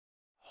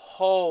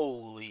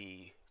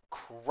Holy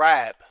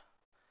crap.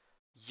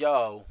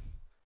 Yo,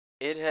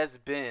 it has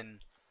been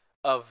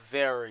a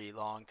very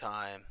long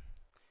time.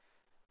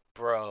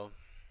 Bro,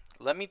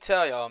 let me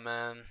tell y'all,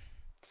 man.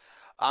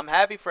 I'm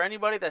happy for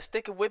anybody that's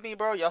sticking with me,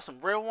 bro. Y'all some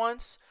real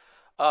ones.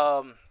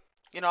 Um,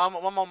 I'm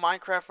on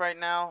Minecraft right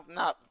now. I'm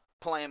not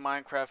playing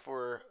Minecraft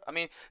for. I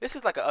mean, this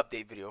is like an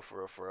update video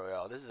for real,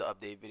 y'all. This is an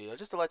update video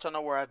just to let y'all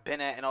know where I've been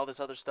at and all this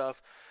other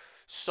stuff.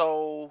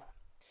 So,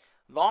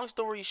 long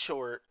story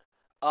short,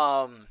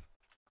 um,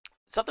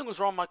 something was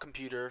wrong with my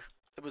computer.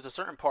 It was a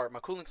certain part. My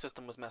cooling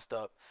system was messed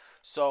up,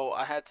 so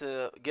I had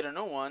to get a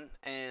new one.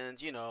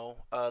 And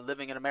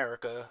living in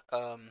America,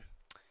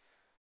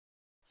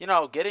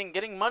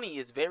 getting money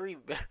is very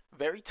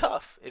very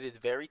tough. It is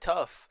very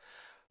tough.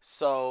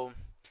 So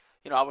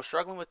I was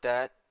struggling with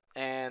that,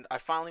 and I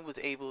finally was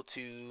able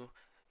to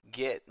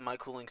get my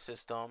cooling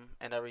system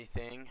and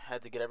everything.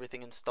 Had to get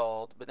everything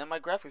installed, but then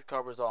my graphics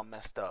card was all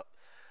messed up.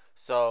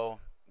 So,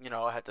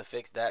 I had to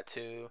fix that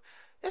too.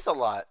 It's a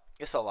lot.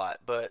 It's a lot.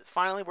 But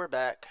finally, we're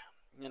back.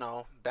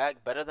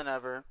 Back better than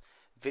ever.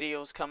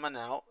 Videos coming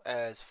out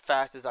as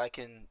fast as I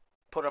can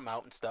put them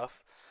out and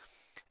stuff.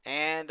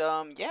 And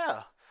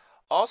yeah.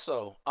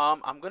 Also,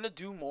 I'm gonna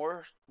do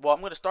more. Well,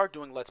 I'm gonna start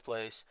doing Let's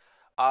Plays.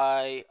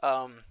 I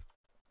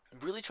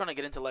really trying to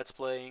get into Let's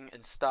Playing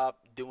and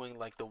stop doing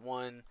like the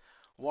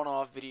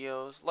one-off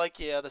videos. Like,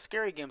 yeah, the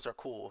scary games are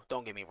cool.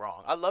 Don't get me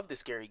wrong. I love the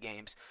scary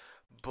games,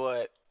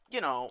 but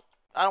you know,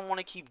 I don't want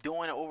to keep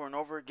doing it over and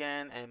over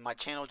again, and my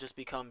channel just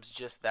becomes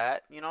just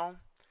that.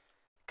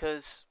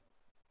 Cause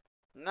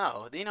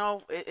no,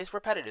 it's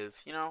repetitive.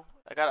 I'm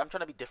trying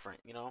to be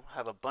different.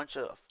 Have a bunch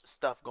of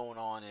stuff going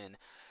on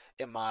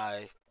in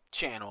my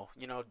channel.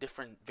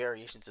 Different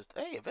variations of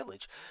hey, a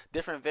village,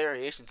 different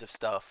variations of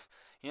stuff.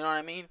 You know what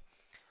I mean?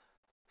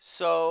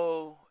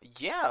 So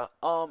yeah.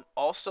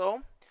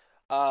 Also,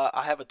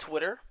 I have a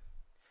Twitter,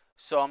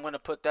 so I'm gonna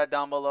put that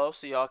down below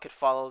so y'all could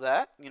follow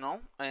that.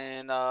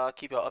 And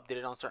keep y'all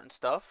updated on certain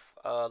stuff.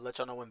 Let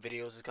y'all know when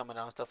videos is coming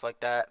out and stuff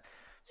like that.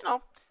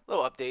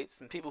 Little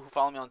updates. And people who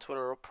follow me on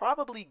Twitter will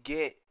probably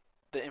get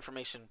the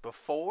information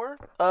before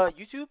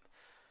YouTube.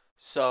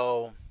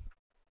 So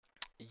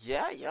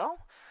yeah, yo,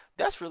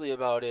 that's really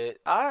about it.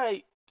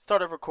 I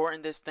started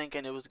recording this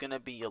thinking it was gonna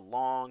be a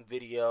long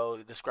video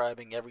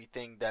describing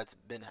everything that's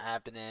been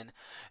happening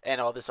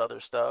and all this other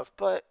stuff,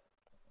 but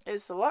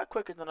it's a lot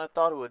quicker than I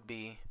thought it would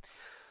be.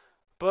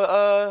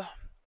 But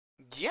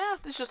yeah,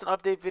 this is just an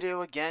update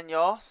video again,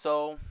 y'all.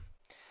 So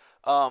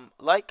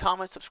like,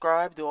 comment,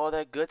 subscribe, do all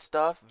that good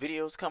stuff.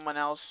 Videos coming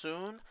out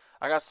soon.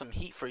 I got some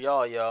heat for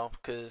y'all, yo,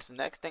 because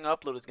next thing I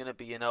upload is gonna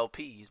be an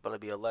LPs, but it'll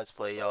be a Let's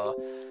Play, y'all.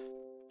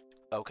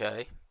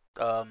 Okay.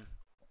 Um,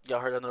 y'all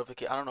heard the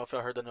notification? I don't know if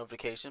y'all heard the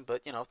notification,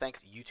 but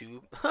thanks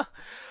YouTube.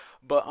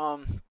 but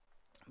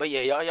but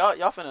yeah,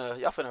 y'all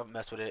finna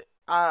mess with it.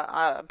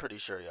 I'm pretty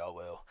sure y'all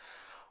will.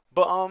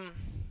 But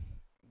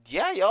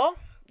yeah, y'all.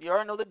 You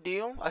already know the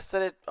deal. I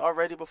said it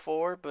already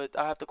before, but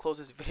I have to close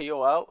this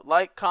video out.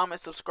 Like,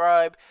 comment,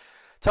 subscribe,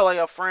 tell all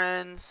your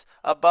friends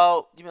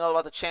about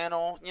the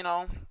channel.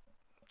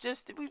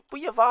 Just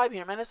we a vibe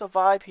here, man. It's a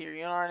vibe here.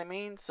 You know what I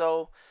mean?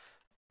 So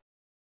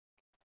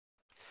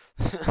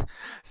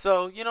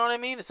so you know what I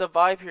mean? It's a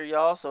vibe here,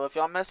 y'all. So if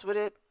y'all mess with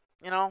it,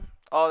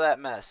 all that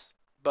mess.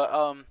 But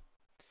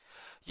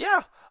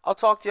yeah, I'll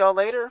talk to y'all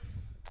later.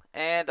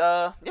 And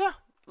yeah,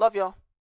 love y'all.